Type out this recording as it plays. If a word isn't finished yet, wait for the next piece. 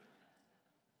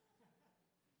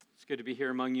It's good to be here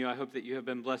among you. I hope that you have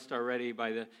been blessed already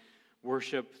by the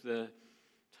worship, the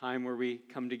time where we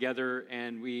come together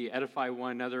and we edify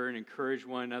one another and encourage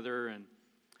one another, and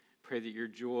pray that your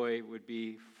joy would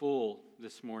be full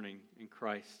this morning in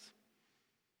Christ.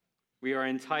 We are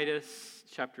in Titus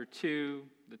chapter 2.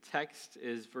 The text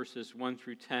is verses 1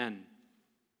 through 10.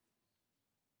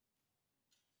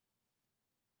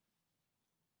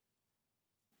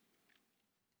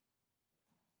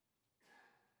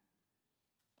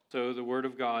 So the Word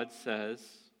of God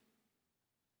says,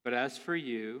 "But as for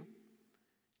you,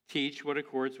 teach what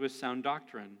accords with sound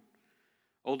doctrine.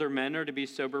 Older men are to be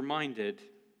sober-minded,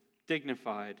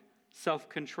 dignified,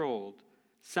 self-controlled,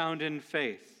 sound in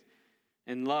faith,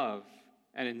 in love,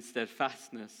 and in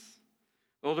steadfastness.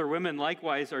 Older women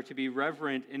likewise are to be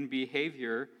reverent in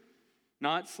behavior,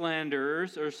 not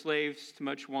slanderers or slaves to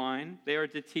much wine. They are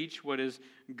to teach what is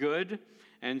good,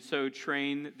 and so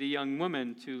train the young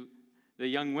women to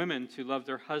love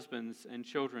their husbands and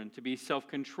children, to be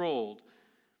self-controlled,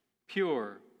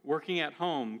 pure, working at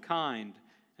home, kind,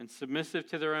 and submissive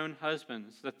to their own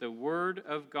husbands, that the word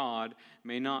of God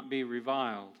may not be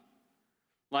reviled.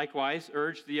 Likewise,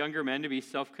 urge the younger men to be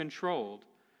self-controlled.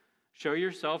 Show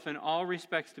yourself in all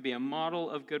respects to be a model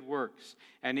of good works,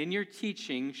 and in your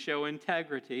teaching show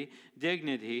integrity,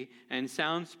 dignity, and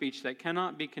sound speech that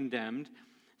cannot be condemned,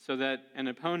 so that an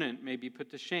opponent may be put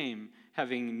to shame,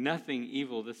 having nothing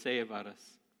evil to say about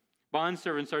us.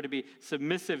 Bondservants are to be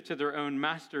submissive to their own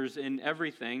masters in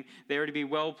everything. They are to be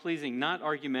well-pleasing, not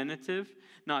argumentative,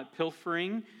 not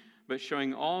pilfering, but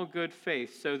showing all good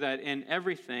faith, so that in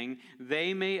everything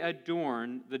they may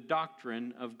adorn the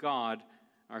doctrine of God,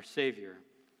 our Savior."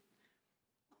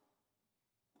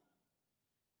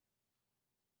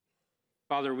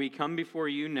 Father, we come before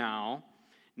you now,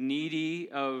 needy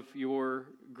of your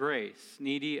grace,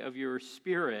 needy of your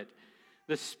Spirit,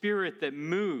 the Spirit that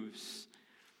moves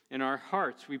in our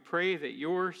hearts. We pray that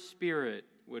your Spirit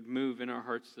would move in our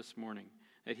hearts this morning,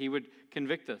 that he would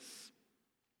convict us,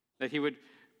 that he would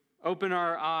open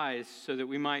our eyes so that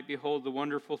we might behold the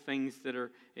wonderful things that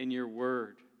are in your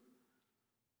word.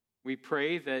 We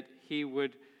pray that he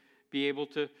would be able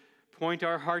to point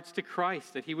our hearts to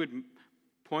Christ, that he would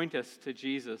point us to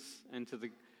Jesus and to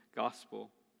the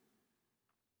gospel.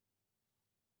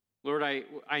 Lord,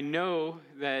 I know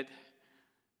that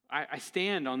I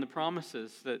stand on the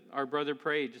promises that our brother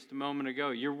prayed just a moment ago.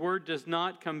 Your word does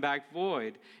not come back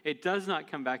void. It does not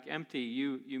come back empty.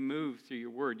 You move through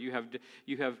your word. You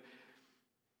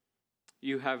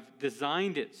have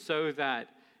designed it so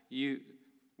that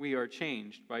we are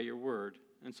changed by your word.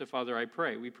 And so, Father, I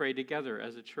pray. We pray together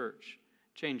as a church.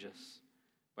 Change us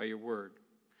by your word.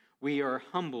 We are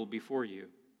humble before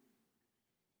you.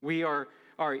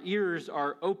 Our ears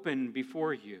are open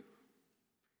before you.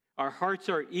 Our hearts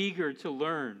are eager to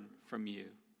learn from you.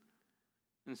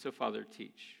 And so, Father,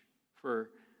 teach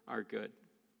for our good.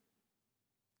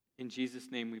 In Jesus'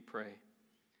 name we pray.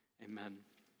 Amen.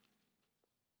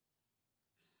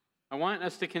 I want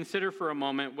us to consider for a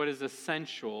moment what is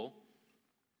essential,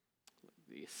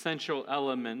 the essential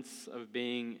elements of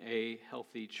being a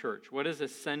healthy church. What is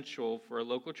essential for a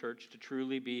local church to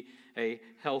truly be a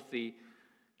healthy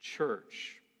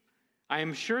church? I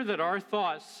am sure that our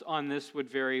thoughts on this would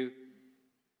vary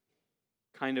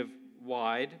kind of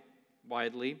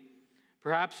widely.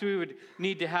 Perhaps we would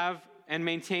need to have and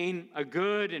maintain a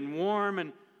good and warm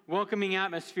and welcoming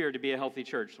atmosphere to be a healthy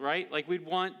church, right? Like we'd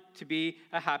want to be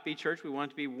a happy church. We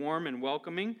want to be warm and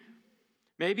welcoming.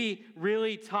 Maybe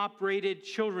really top-rated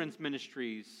children's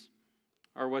ministries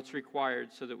are what's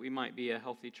required so that we might be a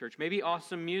healthy church. Maybe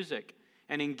awesome music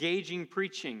and engaging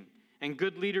preaching and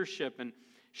good leadership and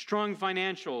strong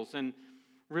financials and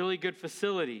really good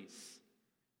facilities.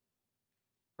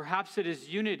 Perhaps it is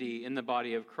unity in the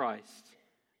body of Christ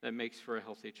that makes for a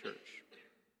healthy church.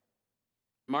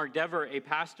 Mark Dever, a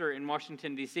pastor in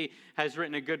Washington, D.C., has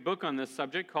written a good book on this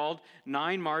subject called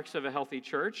 9 Marks of a Healthy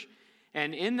Church.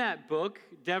 And in that book,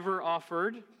 Dever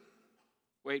offered,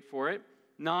 wait for it,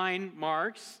 9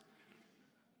 marks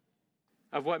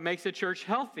of what makes a church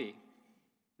healthy.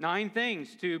 9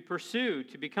 things to pursue,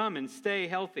 to become and stay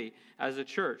healthy as a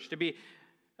church. To be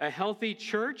a healthy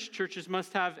church, churches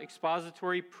must have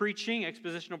expository preaching,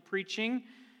 expositional preaching,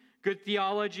 good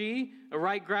theology, a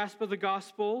right grasp of the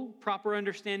gospel, proper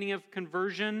understanding of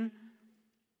conversion,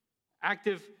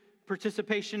 active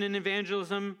participation in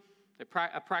evangelism, a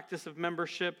practice of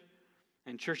membership,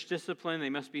 and church discipline.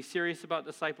 They must be serious about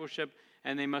discipleship,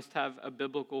 and they must have a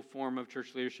biblical form of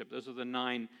church leadership. Those are the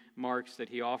 9 marks that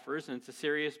he offers, and it's a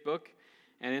serious book,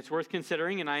 and it's worth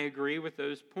considering, and I agree with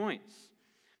those points.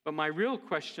 But my real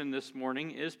question this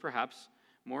morning is perhaps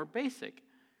more basic.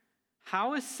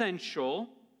 How essential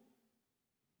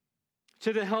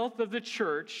to the health of the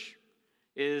church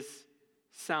is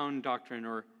sound doctrine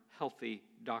or healthy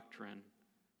doctrine?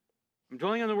 I'm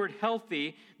dwelling on the word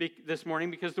healthy this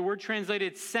morning because the word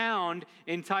translated sound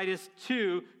in Titus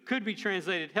 2 could be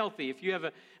translated healthy. If you have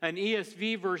an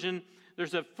ESV version,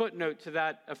 there's a footnote to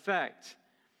that effect.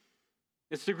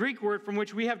 It's the Greek word from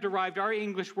which we have derived our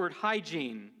English word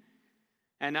hygiene.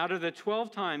 And out of the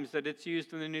 12 times that it's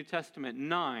used in the New Testament,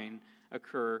 9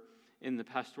 occur in the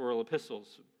pastoral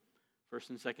epistles, 1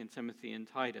 and 2 Timothy and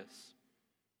Titus.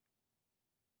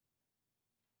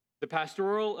 The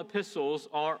pastoral epistles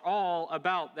are all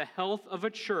about the health of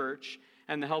a church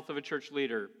and the health of a church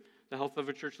leader, the health of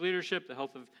a church leadership, the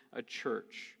health of a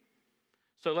church.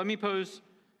 So let me pose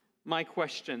my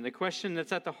question, the question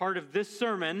that's at the heart of this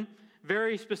sermon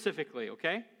very specifically,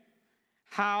 okay?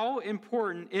 How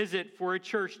important is it for a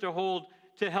church to hold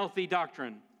to healthy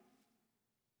doctrine?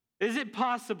 Is it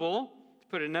possible, to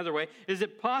put it another way, is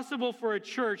it possible for a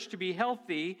church to be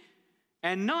healthy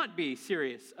and not be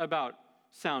serious about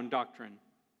sound doctrine?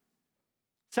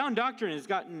 Sound doctrine has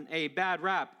gotten a bad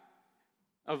rap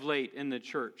of late in the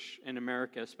church, in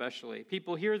America especially.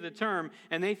 People hear the term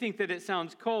and they think that it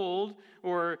sounds cold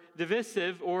or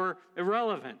divisive or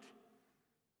irrelevant,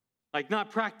 like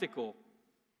not practical.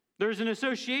 There's an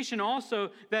association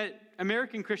also that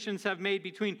American Christians have made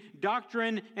between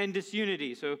doctrine and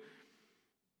disunity, so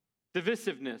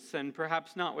divisiveness, and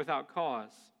perhaps not without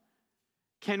cause.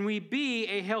 Can we be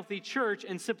a healthy church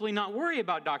and simply not worry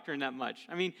about doctrine that much?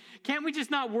 I mean, can't we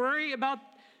just not worry about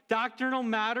doctrinal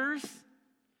matters?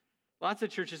 Lots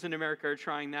of churches in America are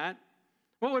trying that.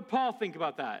 What would Paul think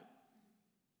about that?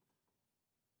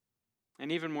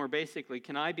 And even more basically,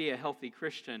 can I be a healthy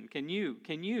Christian? Can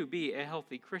you be a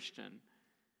healthy Christian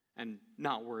and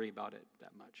not worry about it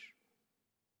that much?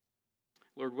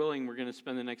 Lord willing, we're going to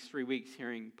spend the next 3 weeks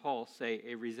hearing Paul say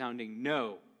a resounding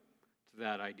no to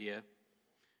that idea.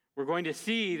 We're going to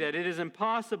see that it is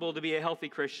impossible to be a healthy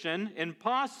Christian.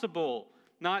 Impossible,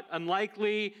 not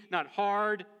unlikely, not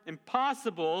hard,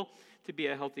 impossible to be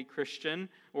a healthy Christian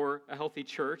or a healthy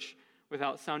church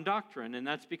without sound doctrine. And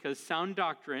that's because sound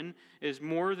doctrine is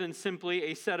more than simply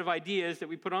a set of ideas that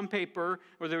we put on paper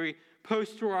or that we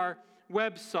post to our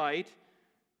website,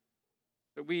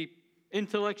 that we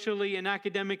intellectually and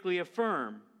academically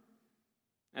affirm.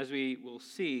 As we will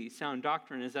see, sound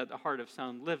doctrine is at the heart of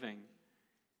sound living.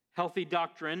 Healthy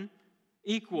doctrine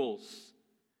equals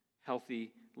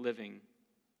healthy living.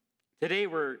 Today,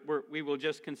 we will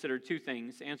just consider two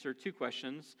things, answer two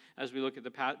questions as we look at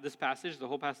this passage, the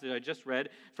whole passage I just read,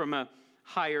 from a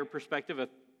higher perspective, a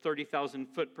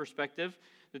 30,000-foot perspective.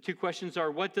 The two questions are,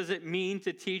 what does it mean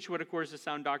to teach what accords to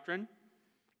sound doctrine?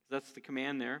 That's the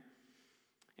command there.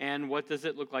 And what does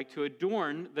it look like to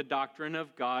adorn the doctrine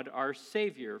of God our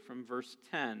Savior, from verse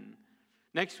 10?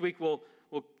 Next week, we'll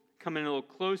come in a little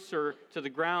closer to the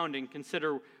ground and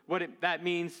consider what that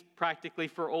means practically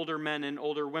for older men and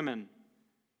older women.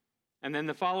 And then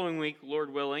the following week,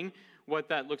 Lord willing, what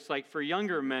that looks like for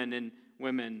younger men and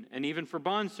women, and even for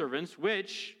bondservants,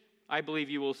 which I believe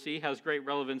you will see has great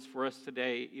relevance for us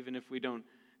today, even if we don't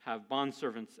have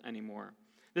bondservants anymore.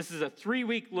 This is a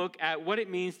 3-week look at what it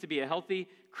means to be a healthy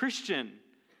Christian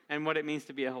and what it means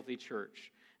to be a healthy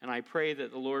church. And I pray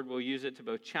that the Lord will use it to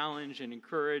both challenge and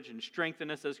encourage and strengthen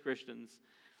us as Christians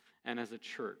and as a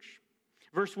church.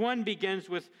 Verse 1 begins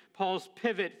with Paul's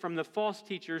pivot from the false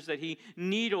teachers that he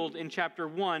needled in chapter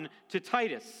 1 to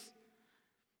Titus.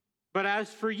 But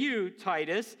as for you,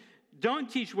 Titus, don't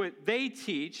teach what they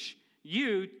teach.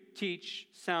 You teach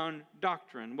sound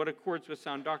doctrine, what accords with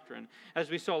sound doctrine.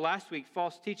 As we saw last week,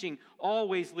 false teaching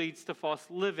always leads to false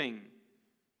living.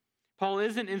 Paul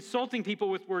isn't insulting people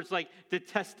with words like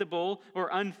detestable or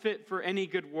unfit for any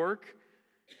good work.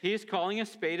 He is calling a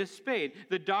spade a spade.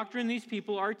 The doctrine these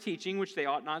people are teaching, which they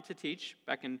ought not to teach,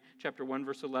 back in chapter 1,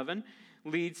 verse 11,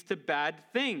 leads to bad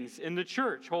things in the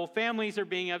church. Whole families are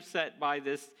being upset by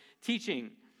this teaching,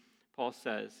 Paul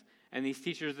says. And these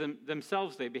teachers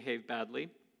themselves, they behave badly.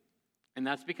 And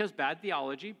that's because bad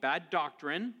theology, bad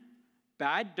doctrine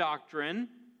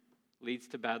leads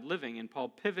to bad living. And Paul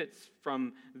pivots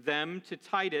from them to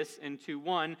Titus in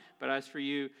 2:1, but as for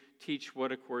you, teach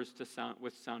what accords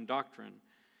with sound doctrine.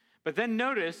 But then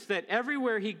notice that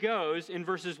everywhere he goes in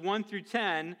verses 1 through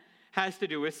 10 has to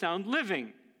do with sound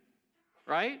living,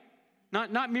 right?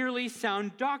 Not merely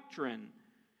sound doctrine.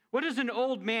 What is an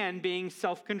old man being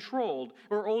self-controlled,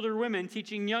 or older women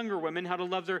teaching younger women how to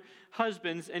love their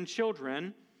husbands and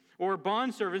children, or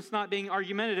bondservants not being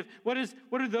argumentative? What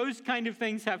do those kind of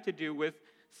things have to do with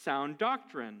sound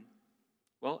doctrine?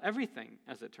 Well, everything,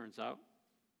 as it turns out.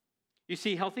 You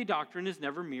see, healthy doctrine is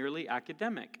never merely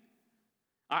academic.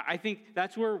 I think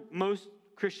that's where most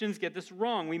Christians get this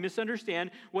wrong. We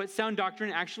misunderstand what sound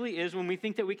doctrine actually is when we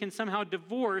think that we can somehow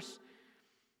divorce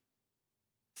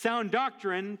sound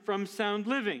doctrine from sound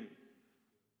living.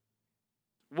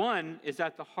 One is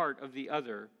at the heart of the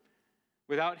other.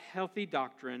 Without healthy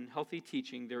doctrine, healthy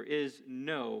teaching, there is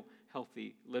no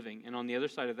healthy living. And on the other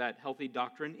side of that, healthy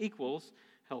doctrine equals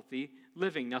healthy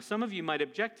living. Now, some of you might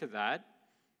object to that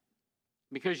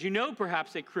because you know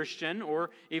perhaps a Christian or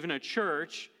even a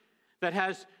church that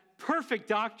has perfect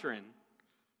doctrine,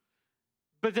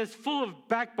 but that's full of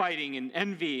backbiting and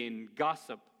envy and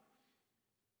gossip.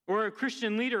 Or a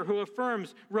Christian leader who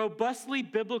affirms a robustly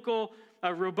biblical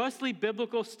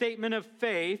statement of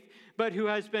faith, but who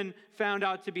has been found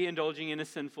out to be indulging in a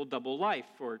sinful double life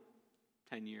for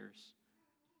 10 years.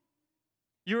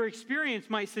 Your experience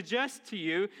might suggest to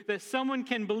you that someone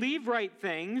can believe right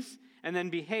things and then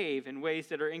behave in ways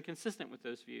that are inconsistent with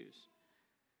those views.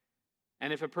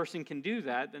 And if a person can do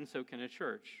that, then so can a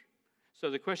church.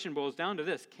 So the question boils down to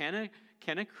this: can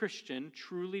a Christian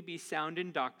truly be sound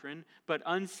in doctrine but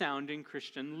unsound in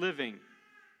Christian living?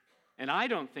 And I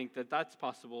don't think that that's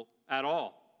possible at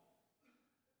all.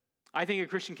 I think a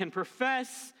Christian can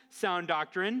profess sound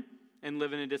doctrine and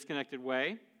live in a disconnected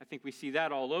way. I think we see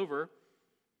that all over.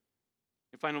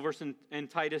 The final verse in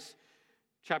Titus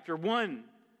chapter 1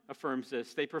 affirms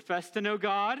this. They profess to know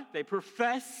God.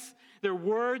 Their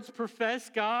words profess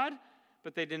God,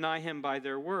 but they deny him by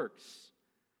their works.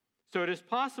 So it is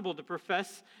possible to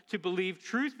profess to believe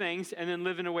true things and then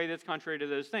live in a way that's contrary to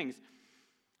those things.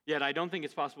 Yet I don't think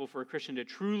it's possible for a Christian to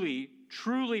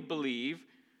truly believe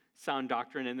sound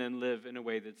doctrine and then live in a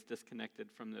way that's disconnected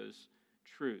from those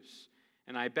truths.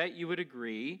 And I bet you would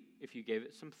agree if you gave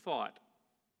it some thought.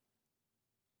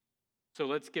 So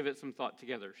let's give it some thought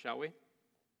together, shall we?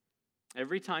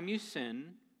 Every time you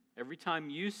sin,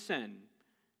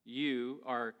 you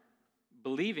are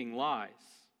believing lies.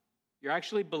 You're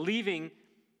actually believing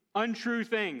untrue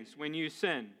things when you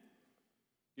sin.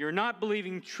 You're not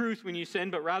believing truth when you sin,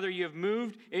 but rather you have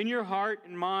moved in your heart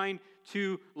and mind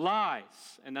to lies.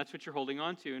 And that's what you're holding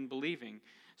on to and believing.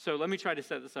 So let me try to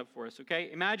set this up for us, okay?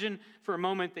 Imagine for a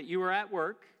moment that you are at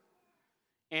work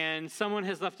and someone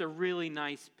has left a really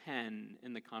nice pen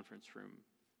in the conference room.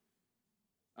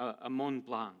 A Mont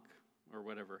Blanc or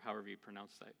whatever, however you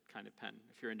pronounce that kind of pen.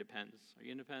 If you're into pens. Are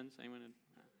you into pens? Anyone?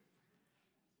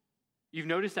 You've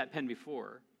noticed that pen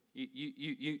before.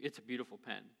 It's a beautiful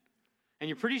pen. And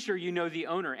you're pretty sure you know the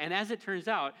owner. And as it turns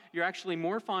out, you're actually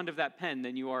more fond of that pen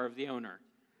than you are of the owner.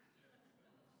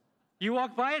 You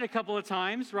walk by it a couple of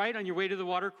times, right? On your way to the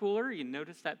water cooler, you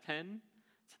notice that pen.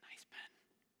 It's a nice pen.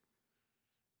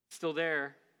 Still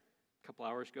there. A couple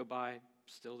hours go by,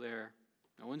 still there.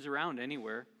 No one's around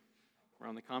anywhere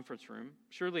around the conference room.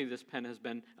 Surely this pen has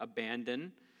been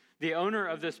abandoned. The owner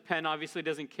of this pen obviously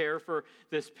doesn't care for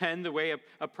this pen the way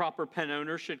a proper pen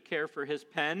owner should care for his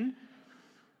pen.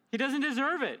 He doesn't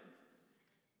deserve it.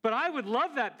 But I would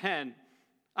love that pen.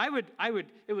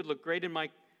 It would look great in my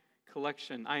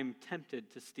collection. I am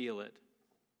tempted to steal it.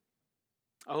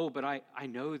 Oh, but I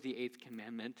know the 8th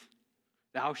commandment.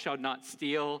 Thou shalt not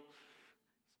steal.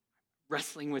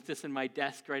 Wrestling with this in my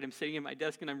desk, right? I'm sitting in my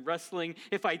desk and I'm wrestling.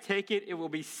 If I take it, it will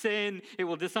be sin. It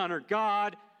will dishonor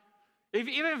God.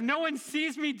 Even if no one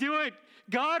sees me do it,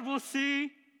 God will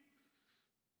see.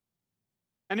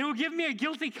 And it will give me a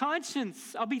guilty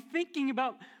conscience. I'll be thinking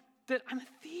about that I'm a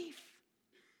thief.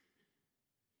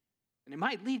 And it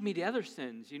might lead me to other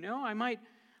sins, you know? I might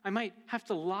have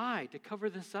to lie to cover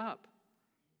this up.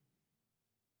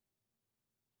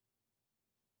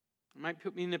 It might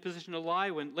put me in a position to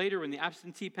lie when the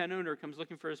absentee pen owner comes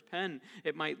looking for his pen.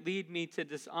 It might lead me to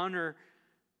dishonor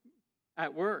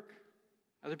at work.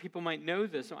 Other people might know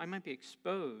this, so I might be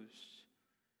exposed.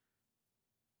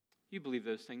 You believe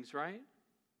those things, right?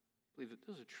 Believe that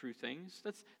those are true things.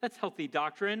 That's healthy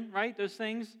doctrine, right? Those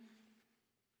things.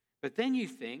 But then you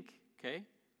think, okay,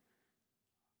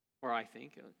 or I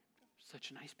think,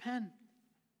 such a nice pen.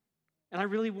 And I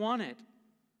really want it.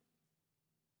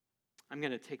 I'm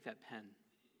going to take that pen.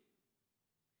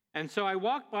 And so I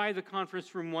walk by the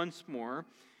conference room once more,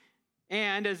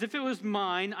 and as if it was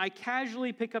mine, I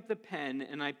casually pick up the pen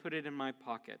and I put it in my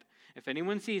pocket. If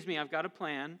anyone sees me, I've got a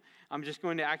plan. I'm just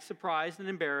going to act surprised and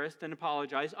embarrassed and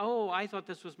apologize. Oh, I thought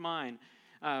this was mine.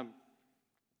 I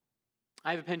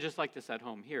have a pen just like this at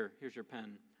home. Here's your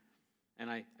pen. And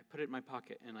I put it in my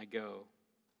pocket and I go.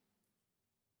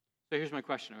 So here's my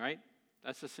question, all right?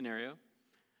 That's the scenario.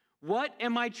 What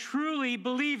am I truly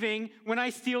believing when I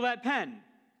steal that pen?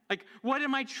 Like, what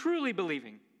am I truly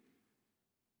believing?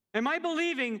 Am I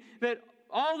believing that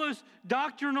all those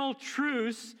doctrinal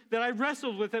truths that I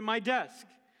wrestled with at my desk?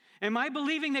 Am I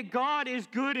believing that God is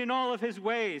good in all of his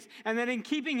ways and that in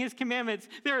keeping his commandments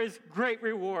there is great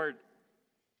reward?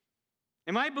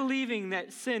 Am I believing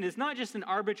that sin is not just an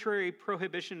arbitrary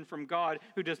prohibition from God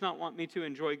who does not want me to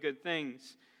enjoy good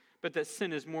things, but that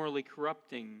sin is morally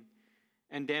corrupting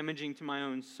and damaging to my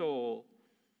own soul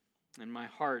and my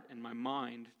heart and my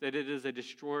mind, that it is a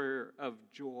destroyer of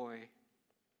joy?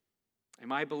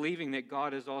 Am I believing that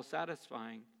God is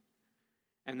all-satisfying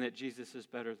and that Jesus is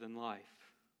better than life?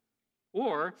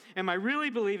 Or am I really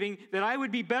believing that I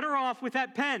would be better off with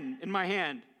that pen in my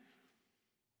hand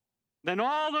than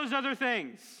all those other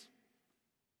things?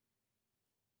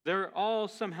 They're all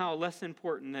somehow less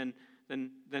important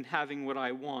than having what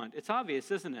I want. It's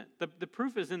obvious, isn't it? The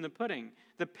proof is in the pudding.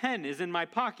 The pen is in my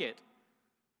pocket.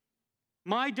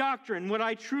 My doctrine, what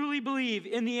I truly believe,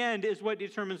 in the end, is what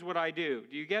determines what I do.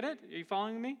 Do you get it? Are you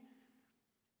following me?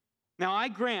 Now, I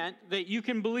grant that you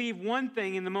can believe one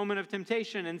thing in the moment of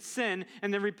temptation and sin,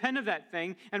 and then repent of that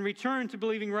thing and return to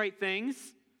believing right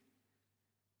things.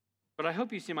 But I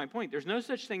hope you see my point. There's no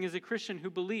such thing as a Christian who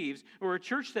believes, or a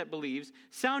church that believes,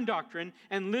 sound doctrine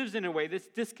and lives in a way that's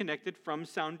disconnected from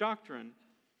sound doctrine.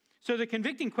 So the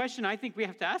convicting question I think we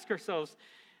have to ask ourselves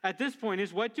at this point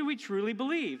is, what do we truly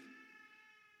believe?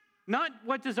 Not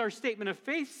what does our statement of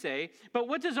faith say, but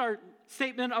what does our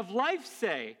statement of life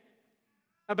say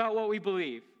about what we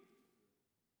believe?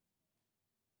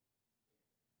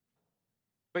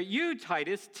 But you,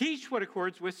 Titus, teach what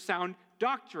accords with sound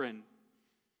doctrine.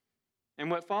 And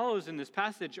what follows in this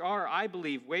passage are, I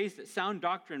believe, ways that sound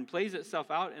doctrine plays itself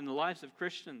out in the lives of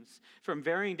Christians from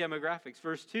varying demographics.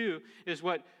 Verse 2 is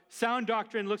what sound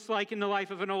doctrine looks like in the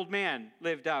life of an old man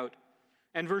lived out.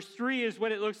 And verse 3 is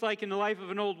what it looks like in the life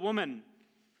of an old woman.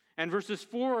 And verses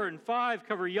 4 and 5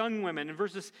 cover young women. And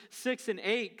verses 6 and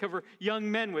 8 cover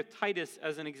young men, with Titus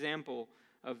as an example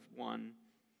of one.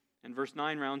 And verse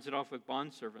 9 rounds it off with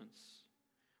bondservants.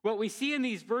 What we see in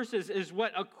these verses is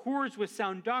what accords with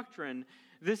sound doctrine.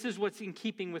 This is what's in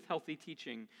keeping with healthy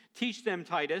teaching. Teach them,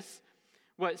 Titus,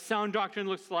 what sound doctrine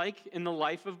looks like in the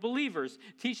life of believers.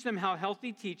 Teach them how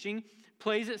healthy teaching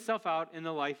plays itself out in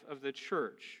the life of the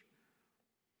church.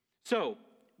 So,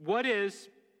 what is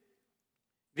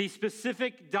the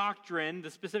specific doctrine, the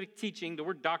specific teaching? The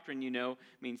word doctrine,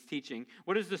 means teaching.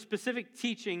 What is the specific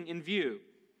teaching in view?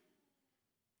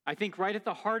 I think right at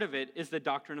the heart of it is the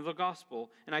doctrine of the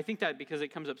gospel. And I think that because it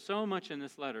comes up so much in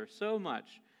this letter, so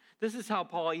much. This is how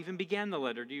Paul even began the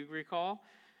letter. Do you recall?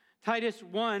 Titus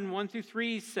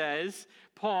 1:1-3 says,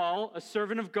 Paul, a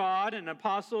servant of God, an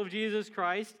apostle of Jesus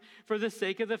Christ, for the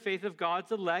sake of the faith of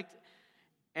God's elect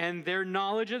and their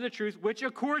knowledge of the truth, which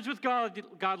accords with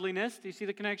godliness. Do you see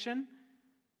the connection?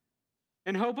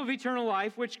 And hope of eternal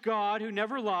life, which God, who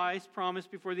never lies,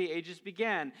 promised before the ages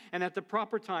began, and at the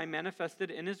proper time manifested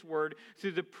in his word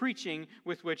through the preaching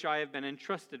with which I have been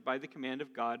entrusted by the command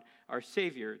of God, our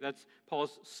Savior. That's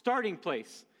Paul's starting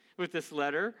place with this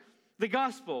letter. The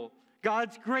gospel,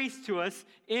 God's grace to us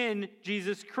in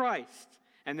Jesus Christ.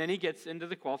 And then he gets into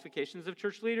the qualifications of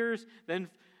church leaders, then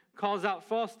calls out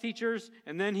false teachers,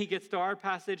 and then he gets to our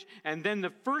passage, and then the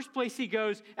first place he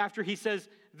goes after he says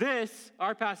this,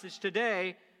 our passage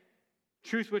today,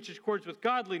 truth which accords with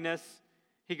godliness,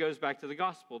 he goes back to the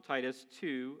gospel, Titus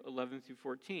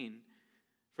 2:11-14.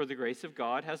 For the grace of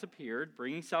God has appeared,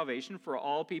 bringing salvation for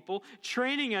all people,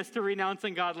 training us to renounce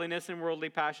ungodliness and worldly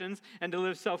passions, and to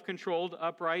live self-controlled,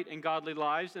 upright, and godly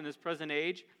lives in this present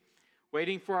age,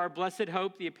 waiting for our blessed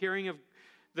hope, the appearing of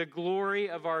the glory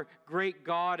of our great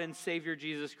God and Savior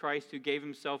Jesus Christ, who gave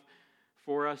himself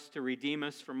for us to redeem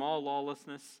us from all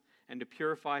lawlessness and to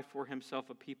purify for himself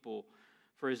a people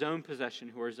for his own possession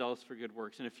who are zealous for good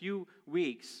works. In a few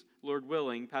weeks, Lord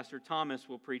willing, Pastor Thomas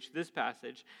will preach this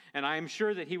passage, and I am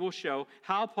sure that he will show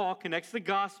how Paul connects the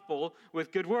gospel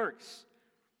with good works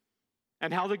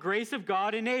and how the grace of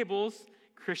God enables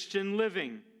Christian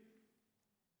living.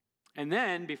 And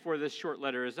then, before this short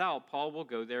letter is out, Paul will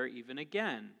go there even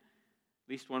again, at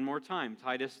least one more time.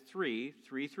 Titus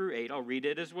 3:3-8, I'll read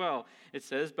it as well. It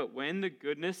says, But when the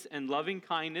goodness and loving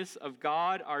kindness of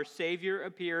God our Savior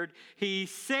appeared, he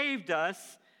saved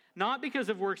us, not because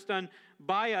of works done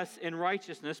by us in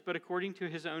righteousness, but according to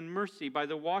his own mercy, by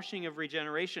the washing of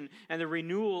regeneration and the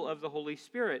renewal of the Holy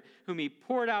Spirit, whom he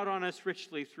poured out on us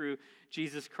richly through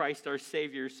Jesus Christ our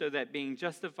Savior, so that being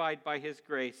justified by his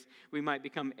grace, we might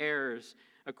become heirs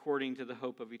according to the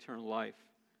hope of eternal life.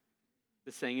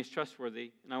 The saying is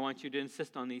trustworthy, and I want you to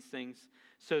insist on these things,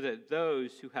 so that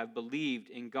those who have believed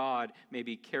in God may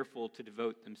be careful to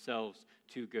devote themselves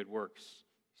to good works.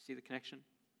 You see the connection?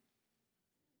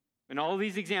 In all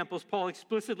these examples, Paul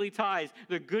explicitly ties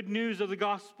the good news of the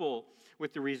gospel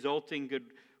with the resulting good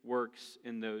works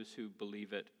in those who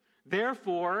believe it.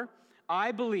 Therefore,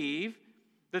 I believe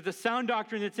that the sound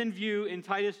doctrine that's in view in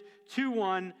Titus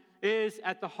 2:1 is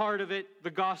at the heart of it, the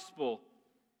gospel.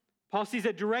 Paul sees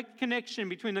a direct connection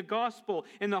between the gospel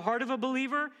in the heart of a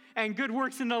believer and good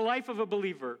works in the life of a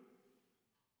believer.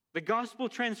 The gospel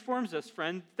transforms us,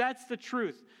 friend. That's the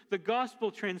truth. The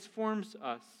gospel transforms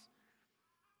us.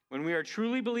 When we are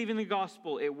truly believing the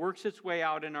gospel, it works its way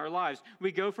out in our lives.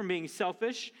 We go from being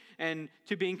selfish and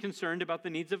to being concerned about the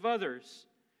needs of others.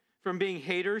 From being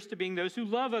haters to being those who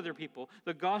love other people.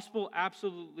 The gospel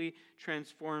absolutely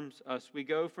transforms us. We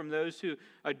go from those who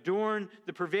adorn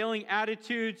the prevailing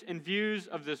attitudes and views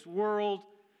of this world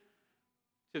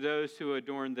to those who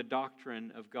adorn the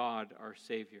doctrine of God, our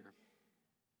Savior.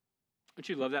 Don't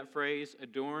you love that phrase?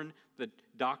 Adorn the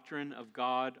doctrine of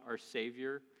God, our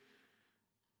Savior.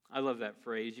 I love that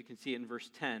phrase. You can see it in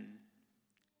verse 10.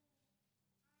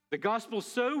 The gospel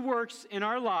so works in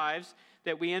our lives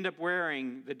that we end up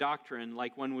wearing the doctrine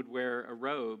like one would wear a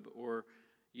robe or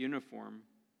uniform.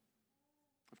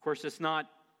 Of course, it's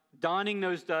not donning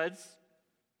those duds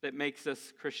that makes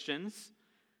us Christians,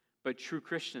 but true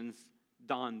Christians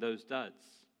don those duds.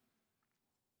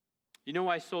 You know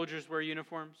why soldiers wear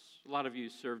uniforms? A lot of you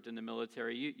served in the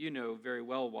military. You know very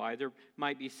well why. There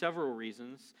might be several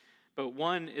reasons, but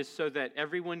one is so that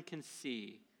everyone can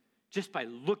see, just by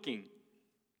looking,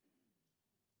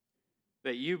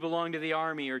 that you belong to the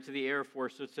Army or to the Air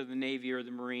Force or to the Navy or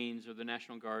the Marines or the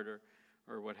National Guard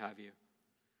or what have you.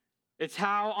 It's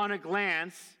how, on a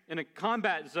glance, in a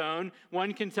combat zone,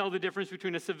 one can tell the difference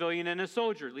between a civilian and a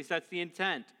soldier. At least that's the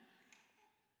intent.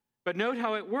 But note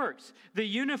how it works. The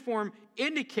uniform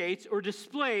indicates or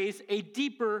displays a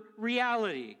deeper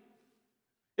reality.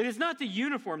 It is not the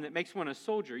uniform that makes one a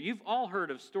soldier. You've all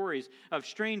heard of stories of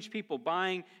strange people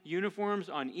buying uniforms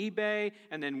on eBay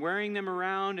and then wearing them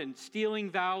around and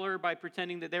stealing valor by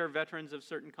pretending that they're veterans of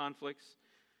certain conflicts.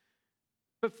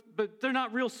 But they're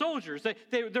not real soldiers.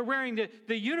 They're wearing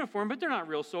the uniform, but they're not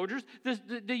real soldiers.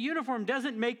 The uniform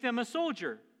doesn't make them a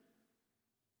soldier.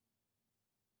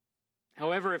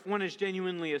 However, if one is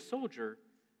genuinely a soldier,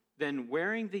 then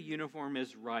wearing the uniform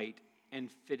is right and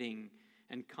fitting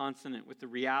and consonant with the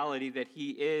reality that he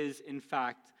is, in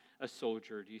fact, a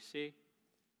soldier. Do you see?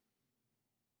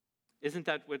 Isn't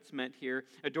that what's meant here?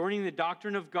 Adorning the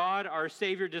doctrine of God, our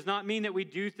Savior, does not mean that we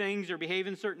do things or behave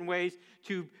in certain ways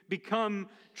to become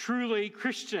truly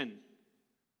Christian.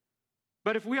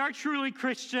 But if we are truly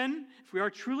Christian, if we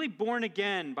are truly born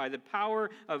again by the power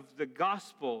of the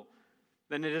gospel,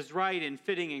 then it is right and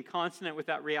fitting and consonant with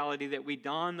that reality that we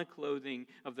don the clothing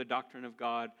of the doctrine of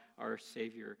God, our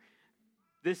Savior.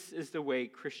 This is the way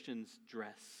Christians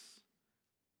dress.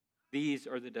 These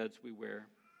are the duds we wear.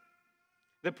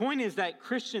 The point is that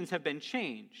Christians have been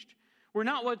changed. We're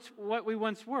not what we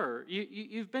once were.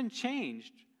 You've been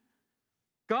changed.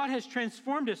 God has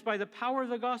transformed us by the power of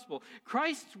the gospel.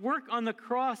 Christ's work on the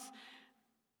cross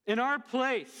in our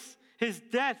place, his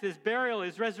death, his burial,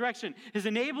 his resurrection, his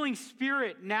enabling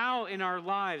spirit now in our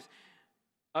lives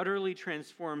utterly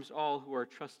transforms all who are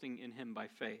trusting in him by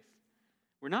faith.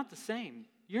 We're not the same.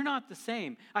 You're not the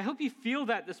same. I hope you feel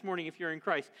that this morning if you're in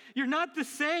Christ. You're not the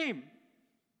same.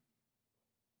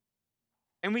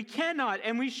 And we cannot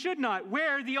and we should not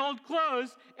wear the old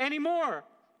clothes anymore.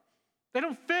 They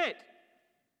don't fit.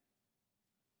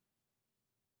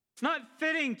 It's not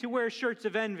fitting to wear shirts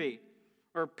of envy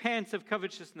or pants of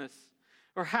covetousness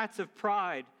or hats of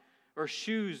pride or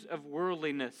shoes of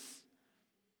worldliness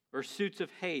or suits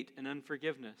of hate and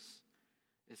unforgiveness.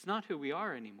 It's not who we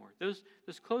are anymore. Those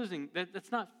clothing,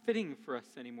 that's not fitting for us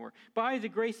anymore. By the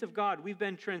grace of God, we've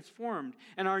been transformed.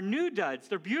 And our new duds,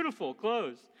 they're beautiful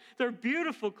clothes. They're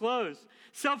beautiful clothes.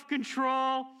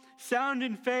 Self-control, sound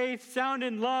in faith, sound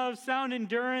in love, sound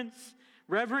endurance,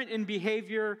 reverent in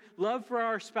behavior, love for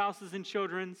our spouses and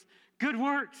children, good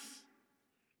works,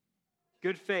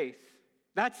 good faith.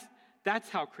 That's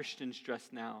how Christians dress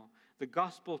now. The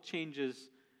gospel changes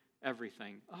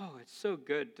everything. Oh, it's so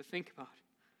good to think about.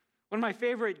 One of my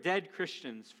favorite dead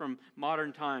Christians from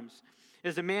modern times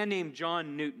is a man named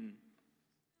John Newton.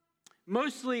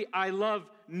 Mostly, I love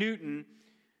Newton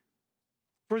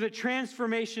for the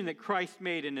transformation that Christ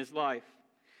made in his life.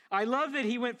 I love that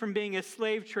he went from being a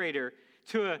slave trader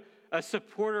to a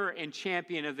supporter and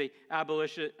champion of the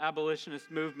abolitionist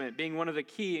movement, being one of the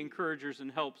key encouragers and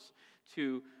helps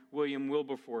to William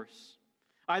Wilberforce.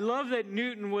 I love that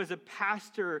Newton was a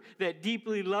pastor that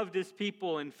deeply loved his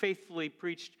people and faithfully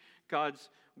preached God's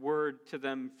word to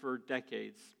them for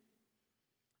decades.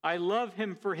 I love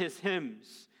him for his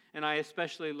hymns and I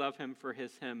especially love him for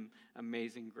his hymn,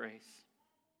 Amazing Grace.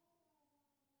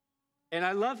 And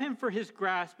I love him for his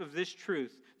grasp of this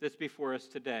truth that's before us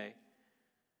today.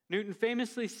 Newton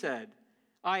famously said,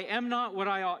 I am not what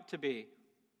I ought to be.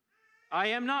 I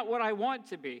am not what I want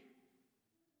to be.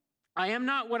 I am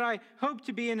not what I hope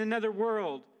to be in another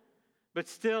world, but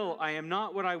still I am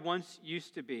not what I once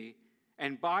used to be.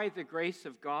 And by the grace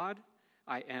of God,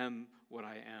 I am what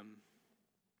I am.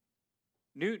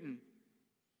 Newton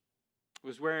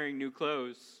was wearing new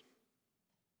clothes,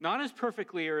 not as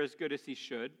perfectly or as good as he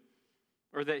should,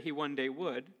 or that he one day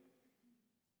would.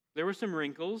 There were some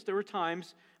wrinkles. There were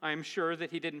times, I am sure,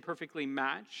 that he didn't perfectly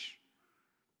match.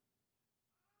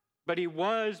 But he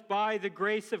was, by the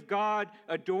grace of God,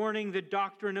 adorning the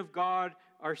doctrine of God,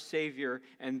 our Savior.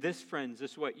 And this, friends,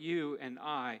 is what you and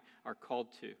I are called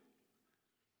to.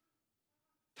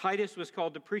 Titus was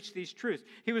called to preach these truths.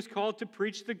 He was called to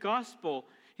preach the gospel.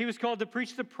 He was called to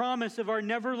preach the promise of our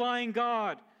never-lying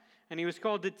God. And he was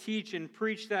called to teach and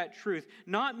preach that truth,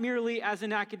 not merely as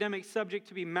an academic subject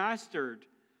to be mastered,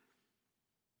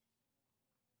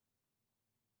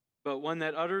 but one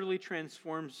that utterly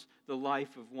transforms the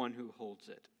life of one who holds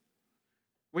it.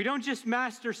 We don't just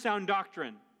master sound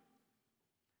doctrine.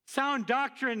 Sound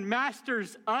doctrine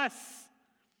masters us.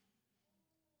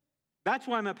 That's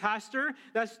why I'm a pastor.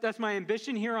 That's my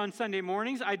ambition here on Sunday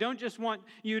mornings. I don't just want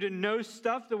you to know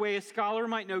stuff the way a scholar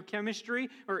might know chemistry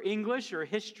or English or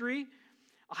history.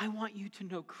 I want you to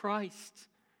know Christ.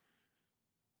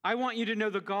 I want you to know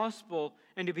the gospel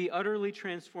and to be utterly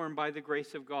transformed by the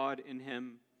grace of God in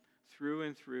him through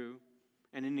and through,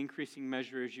 and in increasing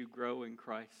measure as you grow in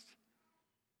Christ.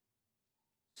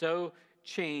 So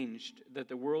changed that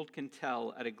the world can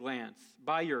tell at a glance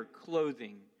by your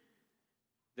clothing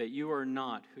that you are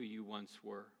not who you once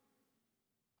were.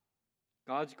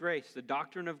 God's grace, the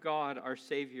doctrine of God, our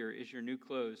Savior, is your new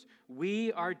clothes.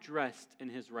 We are dressed in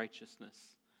his righteousness.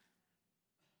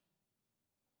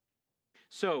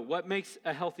 So, what makes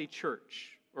a healthy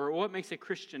church, or what makes a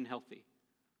Christian healthy?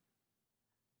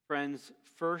 Friends,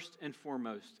 first and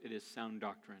foremost, it is sound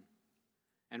doctrine.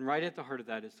 And right at the heart of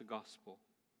that is the gospel.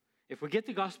 If we get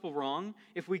the gospel wrong,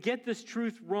 if we get this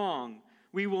truth wrong,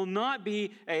 we will not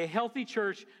be a healthy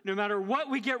church no matter what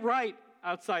we get right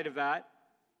outside of that.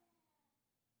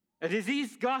 A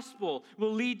diseased gospel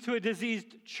will lead to a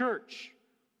diseased church.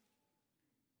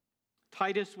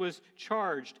 Titus was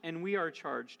charged, and we are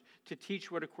charged, to teach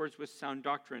what accords with sound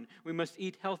doctrine. We must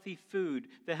eat healthy food,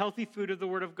 the healthy food of the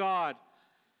Word of God,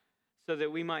 so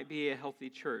that we might be a healthy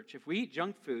church. If we eat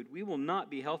junk food, we will not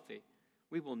be healthy.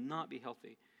 We will not be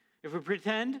healthy. If we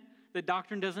pretend that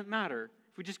doctrine doesn't matter,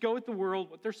 if we just go with the world,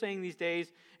 what they're saying these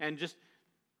days, and just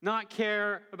not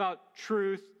care about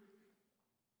truth,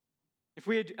 if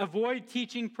we avoid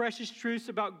teaching precious truths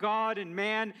about God and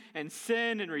man and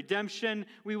sin and redemption,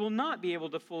 we will not be able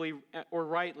to fully or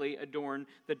rightly adorn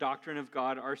the doctrine of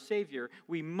God, our Savior.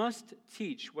 We must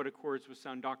teach what accords with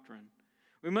sound doctrine.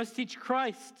 We must teach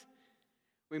Christ.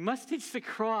 We must teach the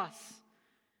cross.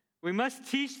 We must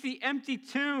teach the empty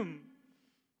tomb,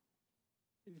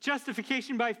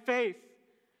 justification by faith,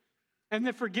 and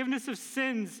the forgiveness of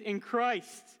sins in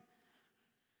Christ,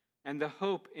 and the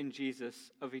hope in Jesus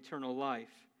of eternal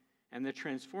life, and the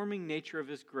transforming nature of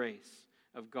his grace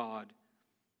of God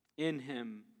in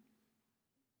him,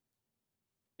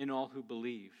 in all who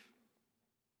believe.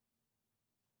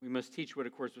 We must teach what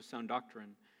accords with sound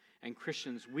doctrine. And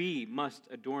Christians, we must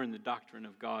adorn the doctrine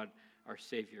of God, our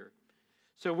Savior.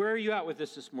 So where are you at with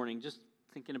this morning? Just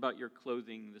thinking about your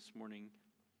clothing this morning.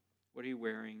 What are you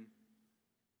wearing?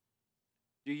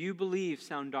 Do you believe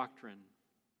sound doctrine?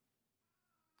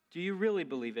 Do you really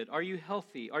believe it? Are you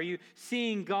healthy? Are you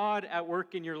seeing God at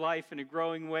work in your life in a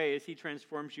growing way as he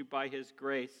transforms you by his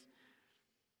grace?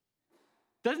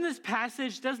 Does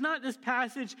not this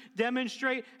passage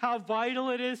demonstrate how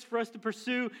vital it is for us to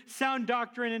pursue sound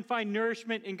doctrine and find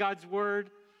nourishment in God's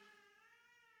word?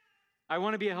 I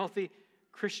want to be a healthy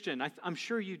Christian. I'm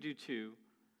sure you do too.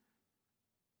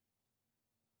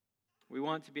 We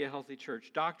want to be a healthy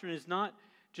church. Doctrine is not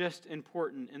just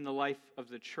important in the life of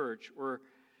the church or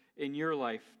in your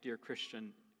life, dear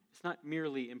Christian. It's not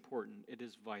merely important, it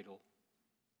is vital.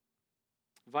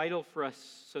 Vital for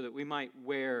us so that we might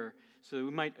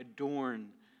adorn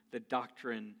the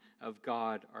doctrine of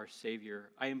God, our Savior.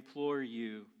 I implore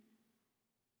you,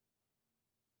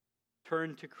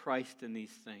 turn to Christ in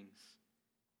these things.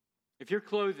 If your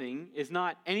clothing is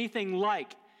not anything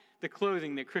like the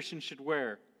clothing that Christians should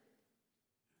wear,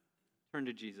 turn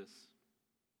to Jesus.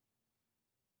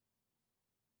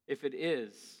 If it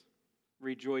is,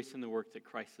 rejoice in the work that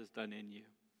Christ has done in you.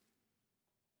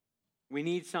 We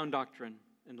need sound doctrine.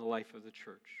 in the life of the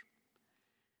church.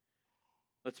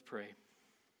 Let's pray.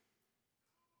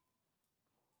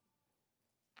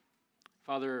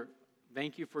 Father,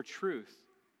 thank you for truth.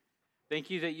 Thank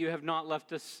you that you have not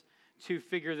left us to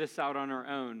figure this out on our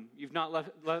own. You've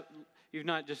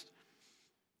not just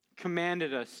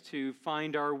commanded us to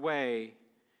find our way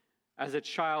as a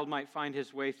child might find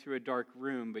his way through a dark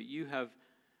room, but you have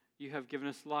given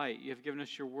us light. You have given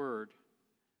us your word.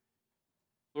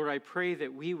 Lord, I pray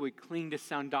that we would cling to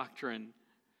sound doctrine,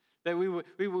 that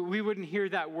we wouldn't hear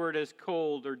that word as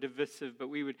cold or divisive, but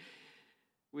we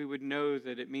would know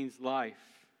that it means life.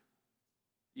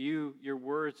 Your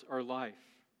words are life.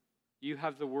 You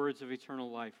have the words of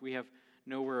eternal life. We have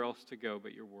nowhere else to go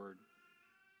but your word.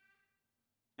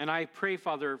 And I pray,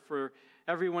 Father, for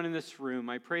everyone in this room,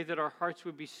 I pray that our hearts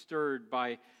would be stirred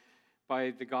by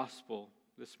the gospel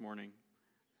this morning,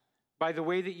 by the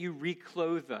way that you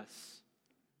reclothe us.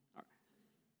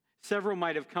 Several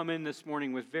might have come in this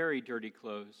morning with very dirty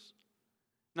clothes.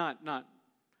 I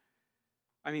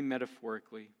mean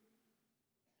metaphorically.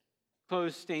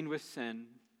 Clothes stained with sin,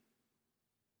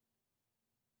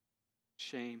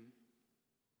 shame.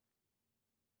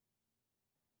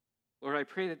 Lord, I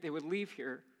pray that they would leave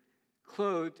here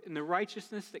clothed in the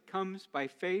righteousness that comes by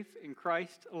faith in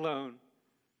Christ alone.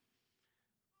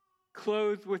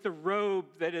 Clothed with a robe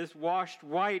that is washed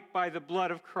white by the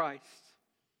blood of Christ.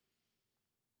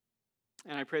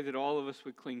 And I pray that all of us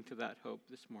would cling to that hope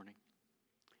this morning.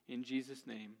 In Jesus'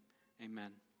 name,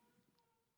 amen.